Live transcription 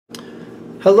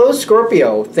Hello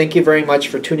Scorpio, thank you very much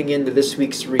for tuning in to this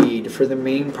week's read. For the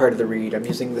main part of the read, I'm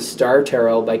using the Star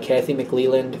Tarot by Kathy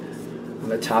McLeland. On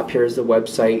the top here is the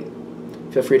website.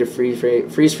 Feel free to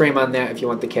freeze frame on that if you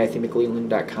want the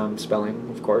kathymcleland.com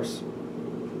spelling, of course.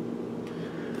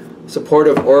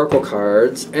 Supportive Oracle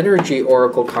Cards, Energy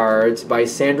Oracle Cards by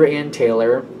Sandra Ann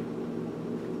Taylor.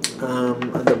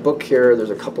 On the book here,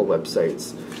 there's a couple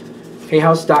websites.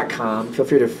 hayhouse.com. Feel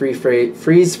free to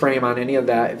freeze frame on any of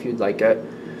that if you'd like it.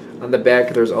 On the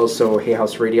back, there's also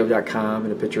hayhouseradio.com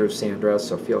and a picture of Sandra,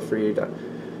 so feel free to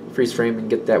freeze frame and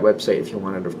get that website if you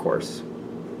want it, of course.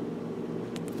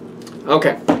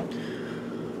 Okay.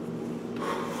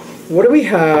 What do we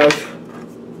have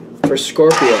for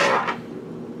Scorpio?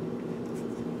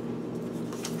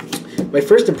 My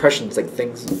first impression is like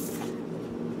things...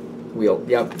 Wheel.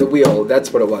 Yeah, the wheel.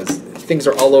 That's what it was. Things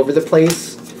are all over the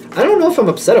place. I don't know if I'm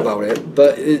upset about it,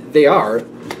 but they are.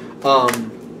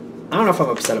 I don't know if I'm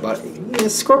upset about it. Yeah,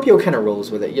 Scorpio kind of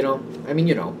rolls with it, you know? I mean,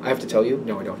 you know. I have to tell you?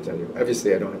 No, I don't have to tell you.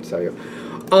 Obviously, I don't have to tell you.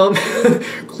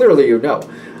 Clearly, you know.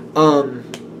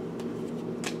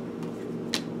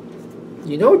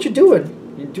 You know what you're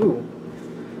doing. You do.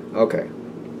 Okay.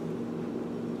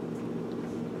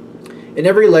 In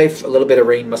every life, a little bit of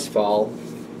rain must fall.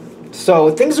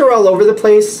 So, things are all over the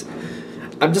place.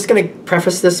 I'm just going to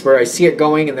preface this where I see it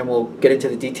going, and then we'll get into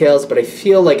the details, but I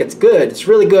feel like it's good. It's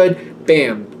really good.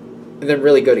 Bam. And then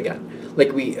really good again.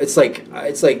 It's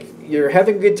like you're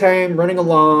having a good time, running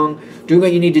along, doing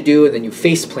what you need to do, and then you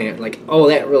face plant. Like, oh,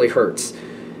 that really hurts.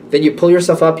 Then you pull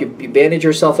yourself up, you bandage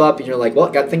yourself up, and you're like, well,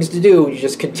 got things to do. And you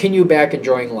just continue back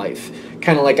enjoying life.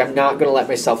 Kind of like, I'm not going to let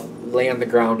myself lay on the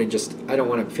ground and just, I don't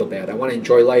want to feel bad. I want to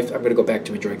enjoy life. I'm going to go back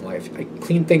to enjoying life. I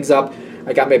clean things up.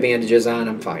 I got my bandages on.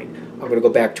 I'm fine. I'm going to go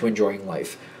back to enjoying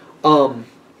life.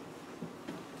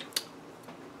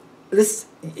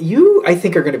 I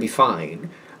think, are going to be fine.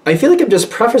 I feel like I'm just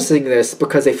prefacing this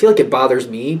because I feel like it bothers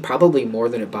me probably more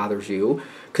than it bothers you.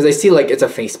 Because I see like it's a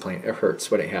faceplant. It hurts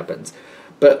when it happens.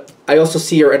 But I also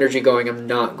see your energy going, I'm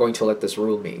not going to let this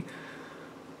rule me.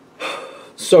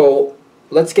 So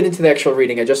let's get into the actual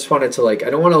reading. I just wanted to I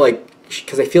don't want to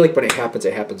because I feel like when it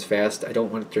happens fast. I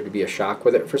don't want there to be a shock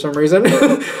with it for some reason.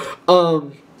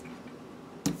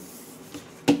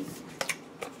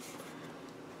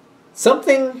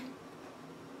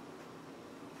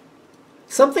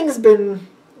 Something's been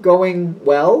going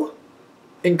well,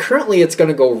 and currently it's going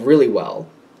to go really well.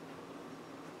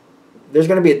 There's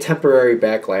going to be a temporary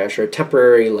backlash or a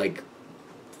temporary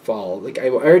fall. I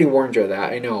already warned you of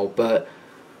that, I know, but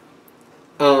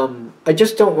I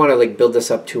just don't want to build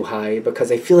this up too high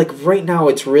because I feel like right now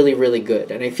it's really, really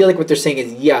good. And I feel like what they're saying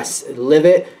is yes, live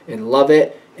it and love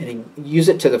it and use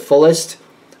it to the fullest.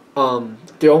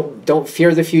 Don't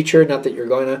fear the future, not that you're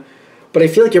going to, but I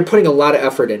feel like you're putting a lot of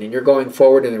effort in and you're going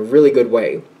forward in a really good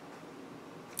way.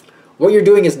 What you're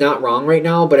doing is not wrong right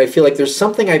now, but I feel like there's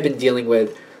something I've been dealing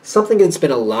with, something that's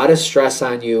been a lot of stress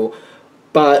on you,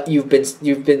 but you've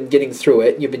been getting through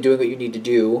it. You've been doing what you need to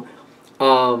do.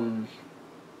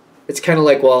 It's kind of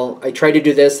like, well, I tried to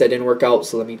do this, that didn't work out,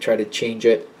 so let me try to change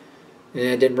it. And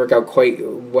it didn't work out quite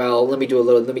well. Let me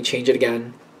change it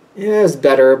again. Yeah, it's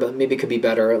better, but maybe it could be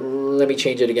better. Let me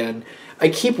change it again. I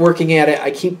keep working at it.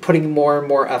 I keep putting more and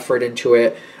more effort into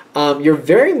it. You're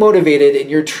very motivated, and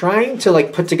you're trying to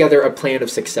put together a plan of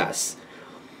success.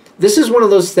 This is one of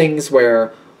those things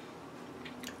where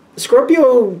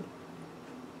Scorpio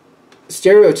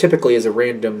stereotypically is a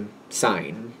random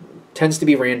sign. Tends to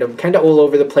be random, kind of all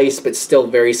over the place, but still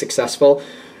very successful.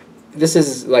 This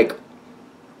is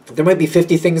there might be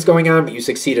 50 things going on, but you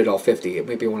succeeded all 50. It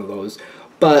might be one of those.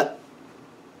 But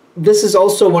this is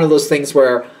also one of those things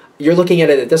where you're looking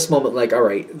at it at this moment like, all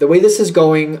right, the way this is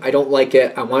going, I don't like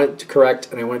it. I want it to correct,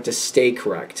 and I want it to stay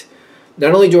correct.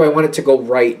 Not only do I want it to go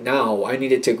right now, I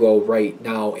need it to go right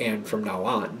now and from now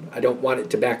on. I don't want it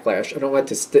to backlash. I don't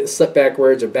want it to slip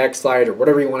backwards or backslide or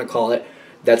whatever you want to call it.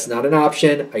 That's not an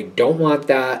option. I don't want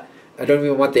that. I don't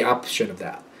even want the option of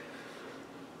that.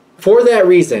 For that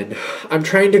reason, I'm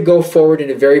trying to go forward in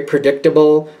a very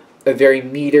predictable, a very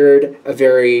metered, a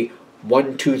very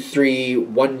 1, 2, 3,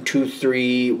 1, 2,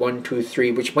 3, 1, 2,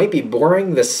 3, which might be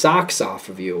boring the socks off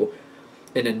of you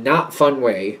in a not fun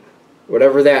way,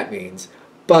 whatever that means.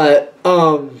 But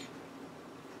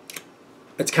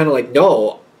it's kind of like,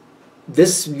 no,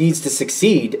 this needs to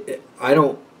succeed. If I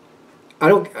don't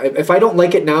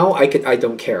like it now, I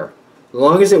don't care. As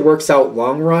long as it works out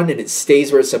long run and it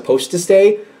stays where it's supposed to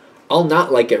stay, I'll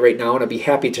not like it right now, and I'll be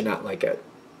happy to not like it.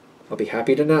 I'll be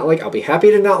happy to not like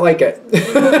it.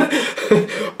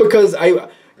 Because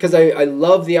because I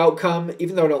love the outcome.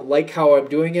 Even though I don't like how I'm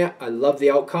doing it, I love the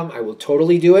outcome. I will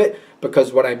totally do it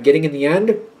because what I'm getting in the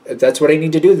end, if that's what I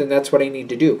need to do, then that's what I need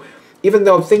to do. Even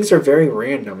though things are very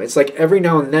random. It's like every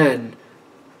now and then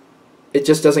it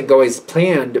just doesn't go as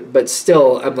planned, but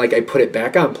still I'm like, I put it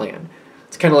back on plan.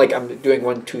 It's kind of like I'm doing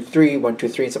 1, 2, 3, 1, 2,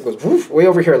 3, and something goes woof, way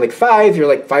over here, like 5. You're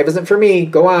like, 5 isn't for me.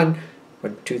 Go on.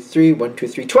 1, 2, 3, 1, 2,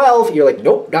 3, 12. You're like,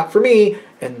 nope, not for me.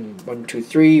 And 1, 2,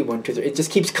 3, 1, 2, 3. It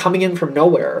just keeps coming in from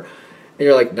nowhere. And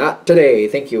you're like, not today.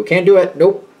 Thank you. Can't do it.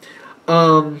 Nope.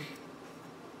 The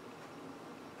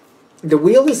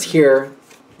wheel is here.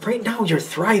 Right now, you're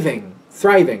thriving.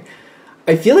 Thriving.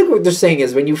 I feel like what they're saying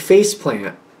is when you face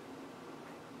plant,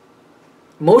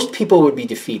 most people would be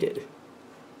defeated.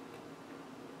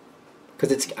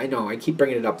 Because it's, I know, I keep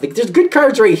bringing it up. Like, there's good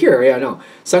cards right here. Yeah, I know.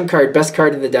 Sun card, best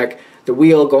card in the deck. The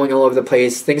wheel going all over the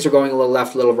place. Things are going a little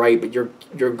left, a little right, but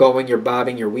you're going, you're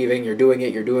bobbing, you're weaving, you're doing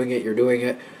it, you're doing it, you're doing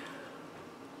it.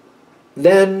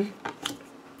 Then,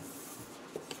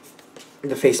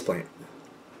 the faceplant.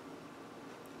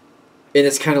 And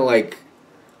it's kind of like,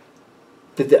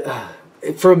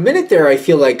 for a minute there, I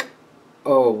feel like,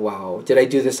 oh, wow, did I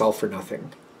do this all for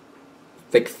nothing?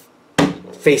 Like,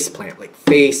 faceplant,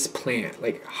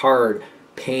 like hard,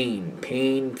 pain,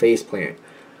 faceplant.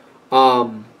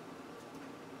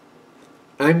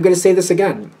 I'm going to say this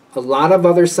again. A lot of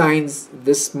other signs,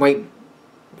 this might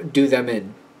do them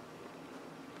in.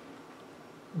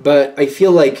 But I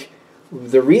feel like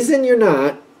the reason you're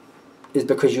not is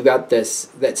because you got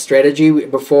that strategy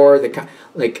before.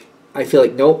 Like, I feel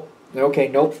like, nope, okay,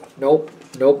 nope.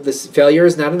 This failure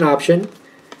is not an option.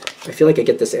 I feel like I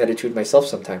get this attitude myself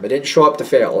sometime. I didn't show up to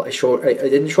fail. I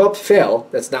didn't show up to fail.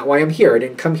 That's not why I'm here. I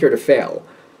didn't come here to fail.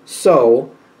 So,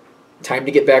 time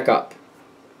to get back up.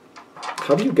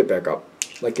 How do you get back up?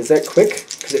 Like, is that quick?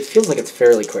 Because it feels like it's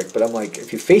fairly quick, but I'm like,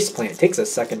 if you faceplant, it takes a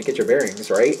second to get your bearings,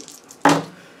 right?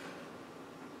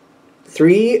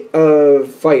 3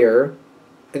 of fire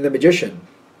and the magician.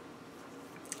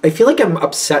 I feel like I'm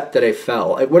upset that I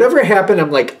fell. Whatever happened,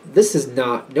 I'm like, this is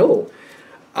not, no.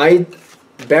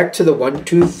 Back to the 1,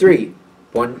 2, 3.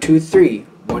 1, 2, 3.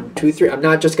 1, 2, 3. I'm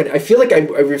not just going to, I feel like I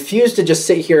refuse to just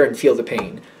sit here and feel the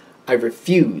pain. I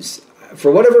refuse. For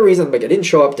whatever reason, I'm like, I didn't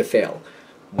show up to fail.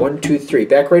 1, 2, 3.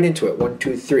 Back right into it. 1,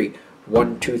 2, 3.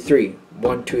 1, 2, 3.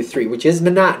 1, 2, 3. Which is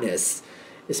monotonous,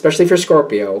 especially for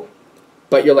Scorpio.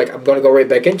 But you're like, I'm going to go right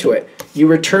back into it. You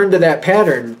return to that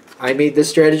pattern. I made this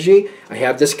strategy. I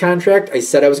have this contract. I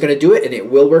said I was going to do it, and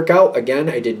it will work out. Again,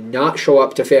 I did not show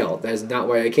up to fail. That is not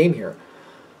why I came here.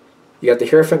 You got the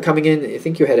Hierophant coming in. I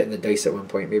think you had it in the dice at one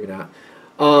point. Maybe not.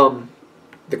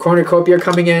 The Cornucopia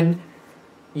coming in.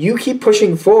 You keep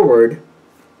pushing forward.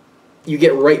 You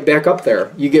get right back up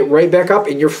there. You get right back up,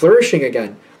 and you're flourishing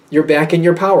again. You're back in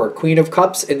your power. Queen of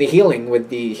Cups and the healing with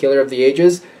the Healer of the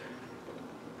Ages.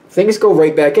 Things go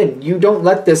right back in. You don't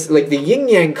let this, like the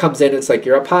yin-yang comes in, it's like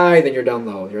you're up high, then you're down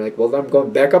low. You're like, well, I'm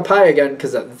going back up high again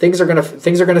because things are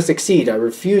gonna succeed. I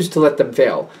refuse to let them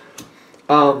fail.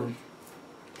 I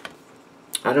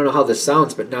don't know how this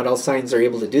sounds, but not all signs are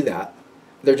able to do that.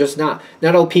 They're just not.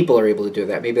 Not all people are able to do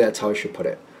that. Maybe that's how I should put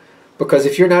it. Because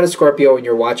if you're not a Scorpio and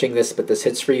you're watching this, but this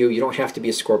hits for you, you don't have to be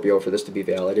a Scorpio for this to be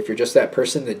valid. If you're just that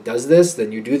person that does this,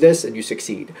 then you do this and you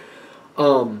succeed.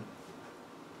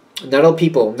 Not all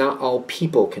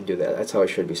people can do that. That's how I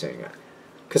should be saying it.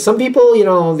 Because some people, you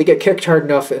know, they get kicked hard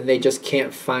enough and they just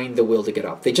can't find the will to get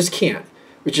up. They just can't.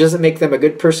 Which doesn't make them a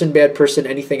good person, bad person,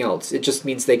 anything else. It just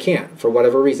means they can't for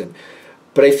whatever reason.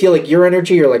 But I feel like your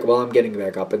energy, you're like, well, I'm getting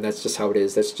back up, and that's just how it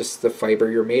is. That's just the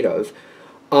fiber you're made of.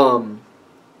 And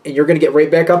you're going to get right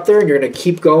back up there, and you're going to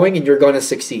keep going, and you're going to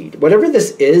succeed. Whatever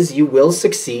this is, you will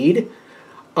succeed.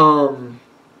 The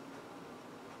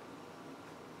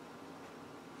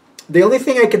only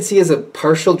thing I can see as a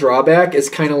partial drawback is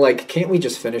kind of like, can't we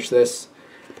just finish this?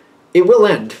 It will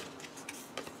end.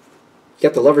 You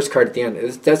got the Lover's card at the end.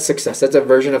 That's success. That's a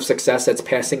version of success. That's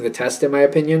passing the test, in my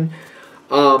opinion.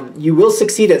 You will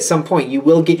succeed at some point. You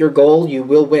will get your goal. You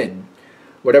will win.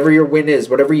 Whatever your win is,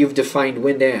 whatever you've defined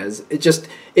win as.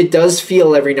 It does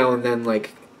feel every now and then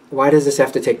like, why does this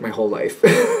have to take my whole life?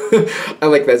 I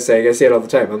like that saying. I say it all the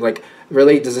time. I'm like,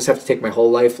 really? Does this have to take my whole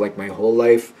life? Like my whole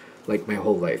life? Like my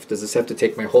whole life? Does this have to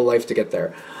take my whole life to get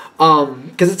there?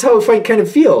 Because it's how a fight kind of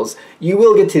feels. You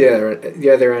will get to the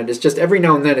other end. It's just every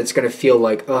now and then it's going to feel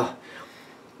like, ugh.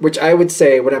 Which I would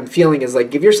say what I'm feeling is like,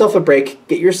 give yourself a break.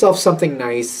 Get yourself something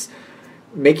nice.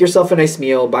 Make yourself a nice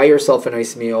meal. Buy yourself a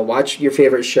nice meal. Watch your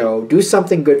favorite show. Do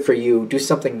something good for you. Do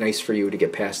something nice for you to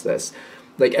get past this.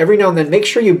 Like every now and then, make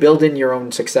sure you build in your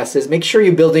own successes. Make sure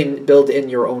you build in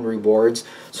your own rewards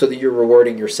so that you're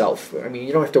rewarding yourself. I mean,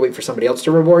 you don't have to wait for somebody else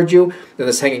to reward you. Then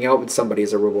this hanging out with somebody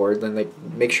is a reward. Then like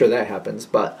make sure that happens.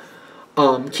 But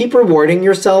keep rewarding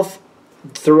yourself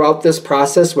throughout this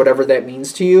process, whatever that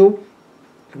means to you.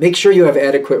 Make sure you have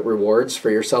adequate rewards for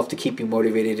yourself to keep you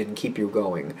motivated and keep you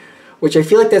going. Which I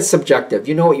feel like that's subjective.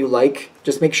 You know what you like,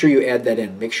 just make sure you add that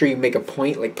in. Make sure you make a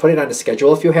point, like put it on a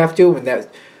schedule if you have to. When that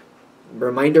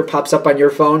reminder pops up on your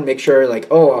phone, make sure like,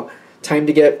 oh, time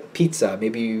to get pizza.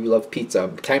 Maybe you love pizza.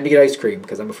 Time to get ice cream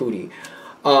because I'm a foodie.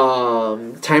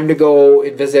 Time to go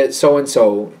and visit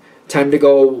so-and-so. Time to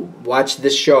go watch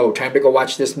this show. Time to go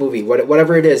watch this movie.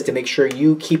 Whatever it is, to make sure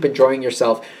you keep enjoying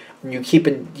yourself. And you keep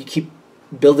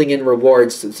building in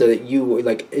rewards so that you,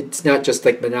 like, it's not just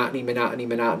like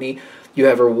monotony. You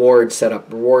have a reward set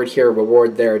up. Reward here,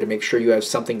 reward there to make sure you have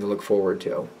something to look forward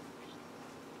to.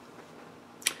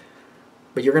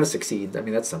 But you're going to succeed. I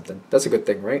mean, that's something. That's a good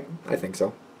thing, right? I think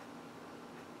so.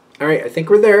 All right, I think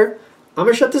we're there. I'm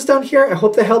going to shut this down here. I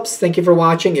hope that helps. Thank you for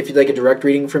watching. If you'd like a direct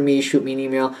reading from me, shoot me an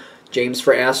email,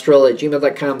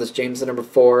 jamesforastral@gmail.com. That's James the number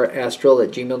 4,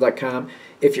 astral@gmail.com.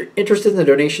 If you're interested in the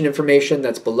donation information,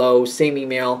 that's below. Same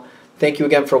email. Thank you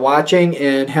again for watching,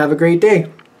 and have a great day.